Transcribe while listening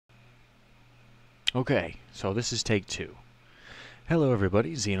Okay, so this is take two. Hello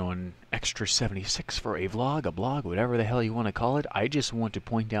everybody, Xenon Xtra76 for a vlog, a blog, whatever the hell you want to call it. I just want to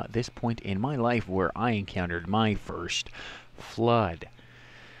point out this point in my life where I encountered my first flood.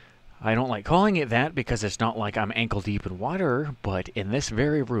 I don't like calling it that because it's not like I'm ankle deep in water, but in this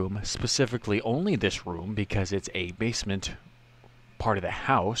very room, specifically only this room because it's a basement part of the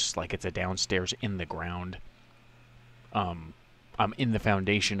house, like it's a downstairs in the ground. I'm in the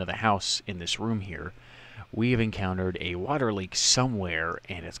foundation of the house in this room here. We have encountered a water leak somewhere,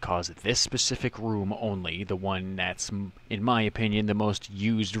 and it's caused this specific room only, the one that's, in my opinion, the most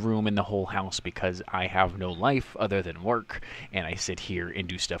used room in the whole house because I have no life other than work, and I sit here and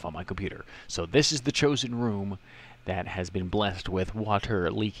do stuff on my computer. So this is the chosen room that has been blessed with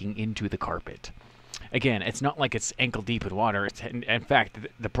water leaking into the carpet. Again, it's not like it's ankle deep in water. In fact,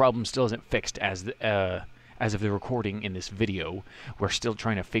 the problem still isn't fixed as of the recording in this video. We're still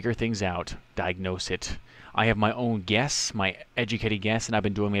trying to figure things out, diagnose it. I have my own guess, my educated guess, and I've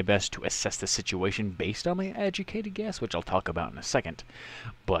been doing my best to assess the situation based on my educated guess, which I'll talk about in a second.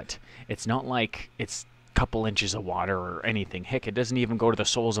 But it's not like it's a couple inches of water or anything. Heck, it doesn't even go to the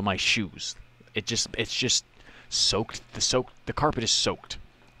soles of my shoes. It's just soaked. The carpet is soaked.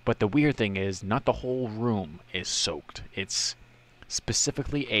 But the weird thing is, not the whole room is soaked. It's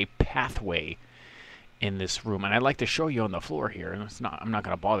specifically a pathway in this room, and I'd like to show you on the floor here, and I'm not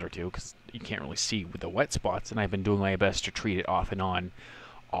going to bother to because you can't really see with the wet spots, and I've been doing my best to treat it off and on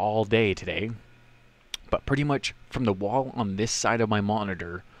all day today. But pretty much from the wall on this side of my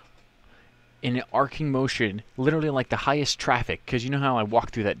monitor, in an arcing motion, literally like the highest traffic, because you know how I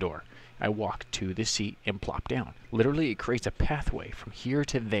walk through that door. I walk to the seat and plop down. Literally, it creates a pathway from here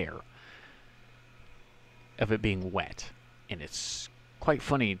to there of it being wet, and it's quite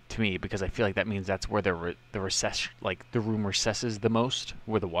funny to me because I feel like that means that's where the room recesses the most,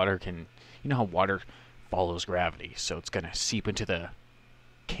 where the water can, you know how water follows gravity, so it's gonna seep into the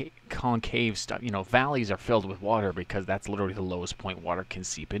concave stuff. You know, valleys are filled with water because that's literally the lowest point water can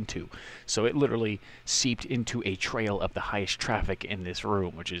seep into. So it literally seeped into a trail of the highest traffic in this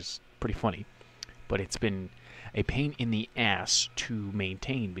room, which is pretty funny. But it's been a pain in the ass to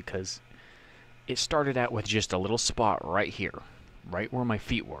maintain because it started out with just a little spot right here, right where my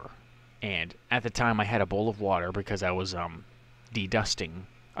feet were, and at the time I had a bowl of water because I was de-dusting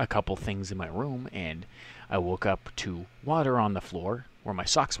a couple things in my room, and I woke up to water on the floor where my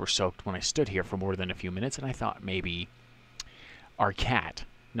socks were soaked when I stood here for more than a few minutes, and I thought maybe our cat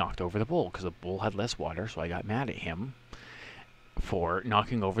knocked over the bowl because the bowl had less water, so I got mad at him for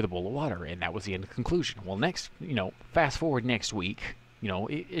knocking over the bowl of water, and that was the end conclusion. Well, next, fast forward next week,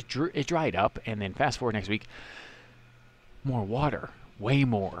 it dried up, and then fast forward next week, more water, way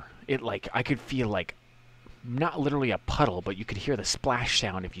more. I could feel like, not literally a puddle, but you could hear the splash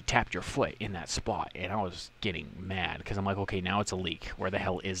sound if you tapped your foot in that spot, and I was getting mad because I'm like, okay, now it's a leak. Where the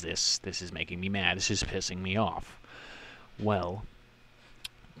hell is this? This is making me mad. This is pissing me off. Well,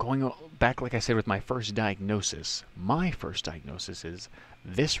 going back, like I said, with my first diagnosis is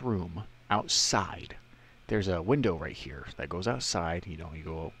this room outside. There's a window right here that goes outside. You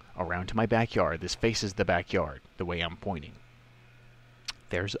go around to my backyard. This faces the backyard, the way I'm pointing.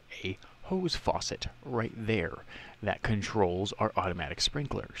 There's a hose faucet right there that controls our automatic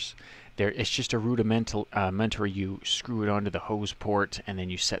sprinklers. It's just a rudimentary. You screw it onto the hose port, and then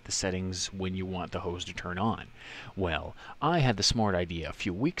you set the settings when you want the hose to turn on. Well, I had the smart idea a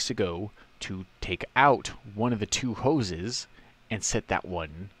few weeks ago to take out one of the two hoses and set that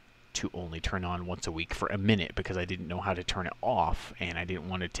one to only turn on once a week for a minute because I didn't know how to turn it off, and I didn't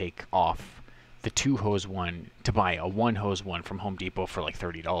want to take off the two hose one to buy a one hose one from Home Depot for like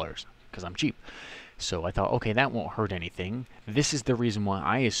 $30 because I'm cheap. So I thought, okay, that won't hurt anything. This is the reason why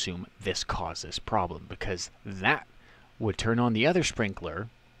I assume this caused this problem, because that would turn on the other sprinkler,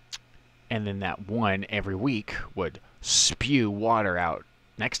 and then that one every week would spew water out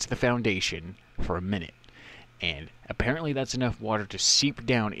next to the foundation for a minute. And apparently that's enough water to seep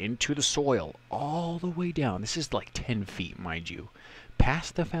down into the soil all the way down. This is like 10 feet, mind you,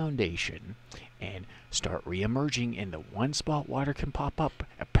 past the foundation, and start re-emerging in the one spot water can pop up.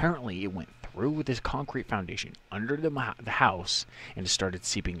 Apparently it went through this concrete foundation under the house and started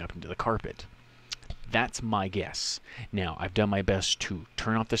seeping up into the carpet. That's my guess. Now, I've done my best to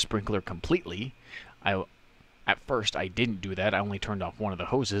turn off the sprinkler completely. At first, I didn't do that. I only turned off one of the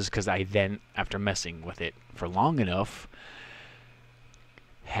hoses because I then, after messing with it for long enough,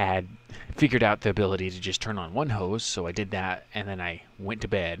 had figured out the ability to just turn on one hose. So I did that, and then I went to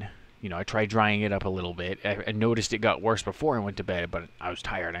bed. I tried drying it up a little bit. I noticed it got worse before I went to bed, but I was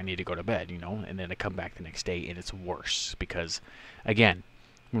tired. I need to go to bed, and then I come back the next day, and it's worse because, again,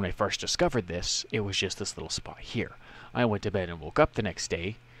 When I first discovered this, it was just this little spot here. I went to bed and woke up the next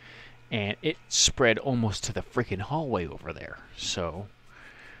day, and it spread almost to the freaking hallway over there. So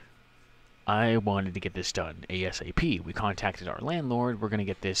I wanted to get this done ASAP. We contacted our landlord. We're going to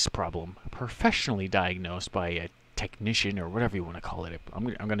get this problem professionally diagnosed by a technician, or whatever you want to call it. I'm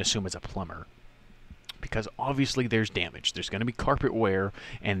going to assume it's a plumber. Because obviously there's damage. There's going to be carpet wear,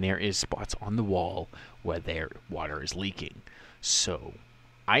 and there is spots on the wall where their water is leaking. So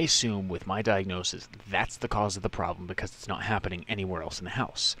I assume with my diagnosis, that's the cause of the problem, because it's not happening anywhere else in the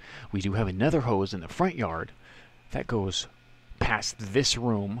house. We do have another hose in the front yard that goes past this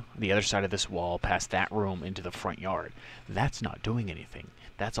room, the other side of this wall, past that room into the front yard. That's not doing anything.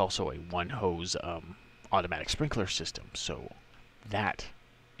 That's also a one hose automatic sprinkler system, so that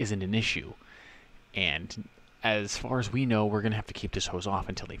isn't an issue. And as far as we know, we're going to have to keep this hose off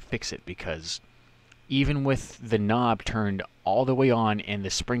until they fix it, because even with the knob turned all the way on and the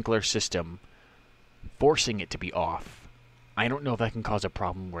sprinkler system forcing it to be off, I don't know if that can cause a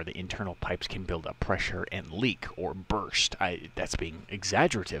problem where the internal pipes can build up pressure and leak or burst. That's being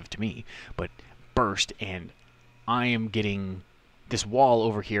exaggerative to me, but burst, and I am getting, this wall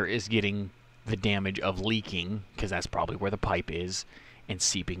over here is getting the damage of leaking, because that's probably where the pipe is, and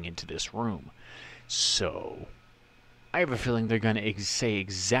seeping into this room. So I have a feeling they're going to say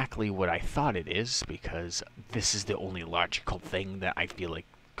exactly what I thought it is, because this is the only logical thing that I feel like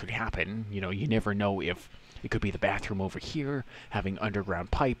could happen. You know, you never know if it could be the bathroom over here having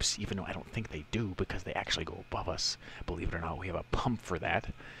underground pipes, even though I don't think they do, because they actually go above us. Believe it or not, we have a pump for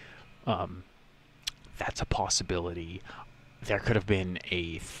that. That's a possibility. There could have been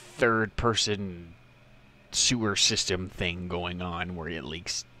a third-person sewer system thing going on where it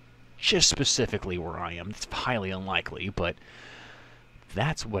leaks just specifically where I am. It's highly unlikely, but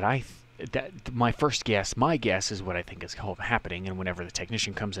that's what my guess is what I think is happening. And whenever the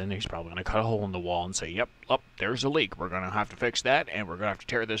technician comes in, he's probably going to cut a hole in the wall and say, yep, there's a leak. We're going to have to fix that, and we're going to have to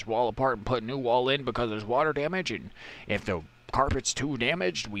tear this wall apart and put a new wall in because there's water damage, and if the carpet's too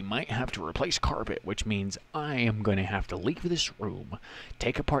damaged, we might have to replace carpet, which means I am going to have to leave this room,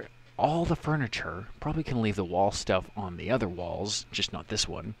 take apart all the furniture, probably can leave the wall stuff on the other walls, just not this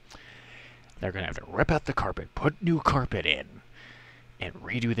one. They're going to have to rip out the carpet, put new carpet in, and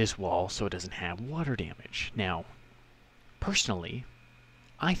redo this wall so it doesn't have water damage. Now, personally,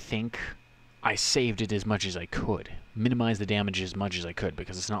 I think I saved it as much as I could, minimized the damage as much as I could,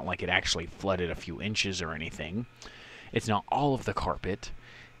 because it's not like it actually flooded a few inches or anything. It's not all of the carpet,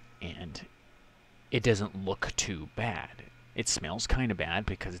 and it doesn't look too bad. It smells kind of bad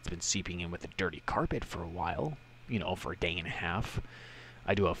because it's been seeping in with the dirty carpet for a while, you know, for a day and a half.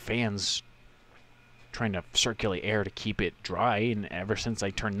 I do have fans trying to circulate air to keep it dry, and ever since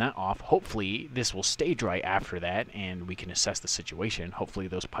I turned that off, hopefully this will stay dry after that, and we can assess the situation. Hopefully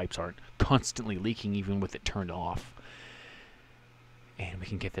those pipes aren't constantly leaking even with it turned off, and we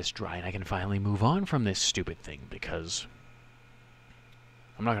can get this dry, and I can finally move on from this stupid thing, because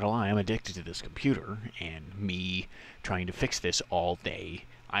I'm not gonna lie, I'm addicted to this computer, and me trying to fix this all day.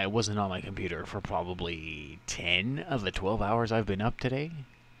 I wasn't on my computer for probably 10 of the 12 hours I've been up today.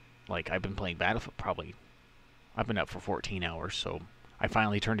 Like, I've been playing Battlefield, I've been up for 14 hours, so I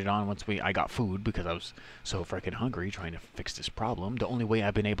finally turned it on once I got food, because I was so freaking hungry trying to fix this problem. The only way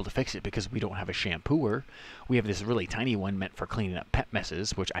I've been able to fix it, because we don't have a shampooer. We have this really tiny one meant for cleaning up pet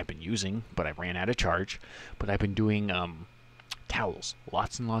messes, which I've been using, but I ran out of charge. But I've been doing towels,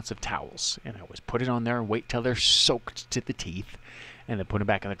 lots and lots of towels, and I always put it on there, wait till they're soaked to the teeth, and then put them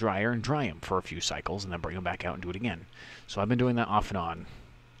back in the dryer and dry them for a few cycles, and then bring them back out and do it again. So I've been doing that off and on.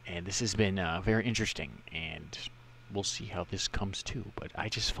 And this has been very interesting, and we'll see how this comes to. But I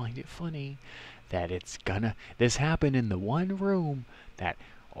just find it funny that this happened in the one room that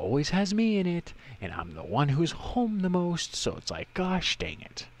always has me in it, and I'm the one who's home the most, so it's like, gosh dang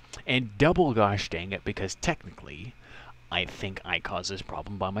it. And double gosh dang it, because technically, I think I caused this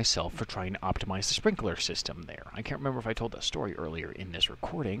problem by myself for trying to optimize the sprinkler system there. I can't remember if I told that story earlier in this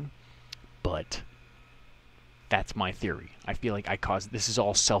recording, but that's my theory. I feel like this is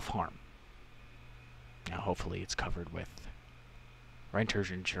all self-harm. Now, hopefully it's covered with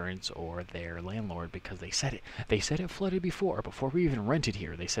renter's insurance or their landlord, because they said it flooded before we even rented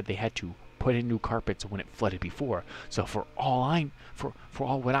here. They said they had to put in new carpets when it flooded before. So for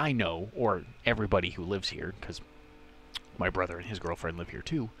all what I know, or everybody who lives here, because my brother and his girlfriend live here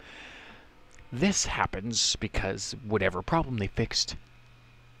too, this happens because whatever problem they fixed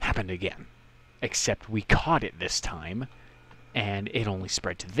happened again. Except we caught it this time, and it only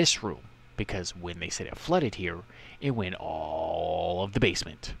spread to this room, because when they said it flooded here, it went all of the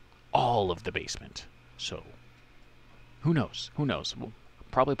basement. All of the basement. So, who knows? Who knows?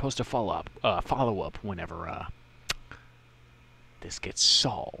 probably post a follow-up whenever this gets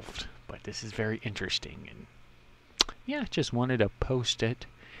solved. But this is very interesting, and yeah, just wanted to post it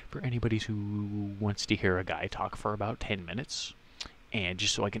for anybody who wants to hear a guy talk for about 10 minutes. And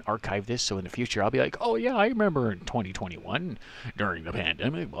just so I can archive this, so in the future I'll be like, oh yeah, I remember in 2021, during the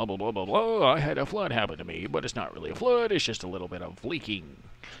pandemic, blah, blah, blah, blah, blah, I had a flood happen to me, but it's not really a flood, it's just a little bit of leaking,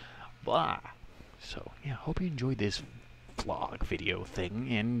 blah. So, yeah, hope you enjoyed this vlog video thing,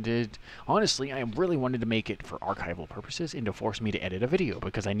 and honestly, I really wanted to make it for archival purposes and to force me to edit a video,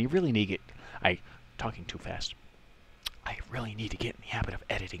 because I really need to get, talking too fast. I really need to get in the habit of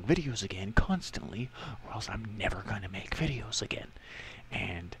editing videos again constantly, or else I'm never going to make videos again.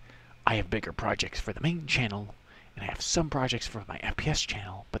 And I have bigger projects for the main channel, and I have some projects for my FPS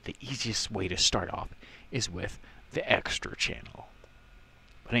channel, but the easiest way to start off is with the Xtra channel.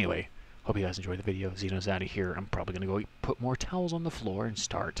 But anyway, hope you guys enjoyed the video. Xeno's out of here. I'm probably going to go put more towels on the floor and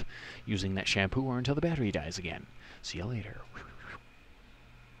start using that shampoo until the battery dies again. See you later.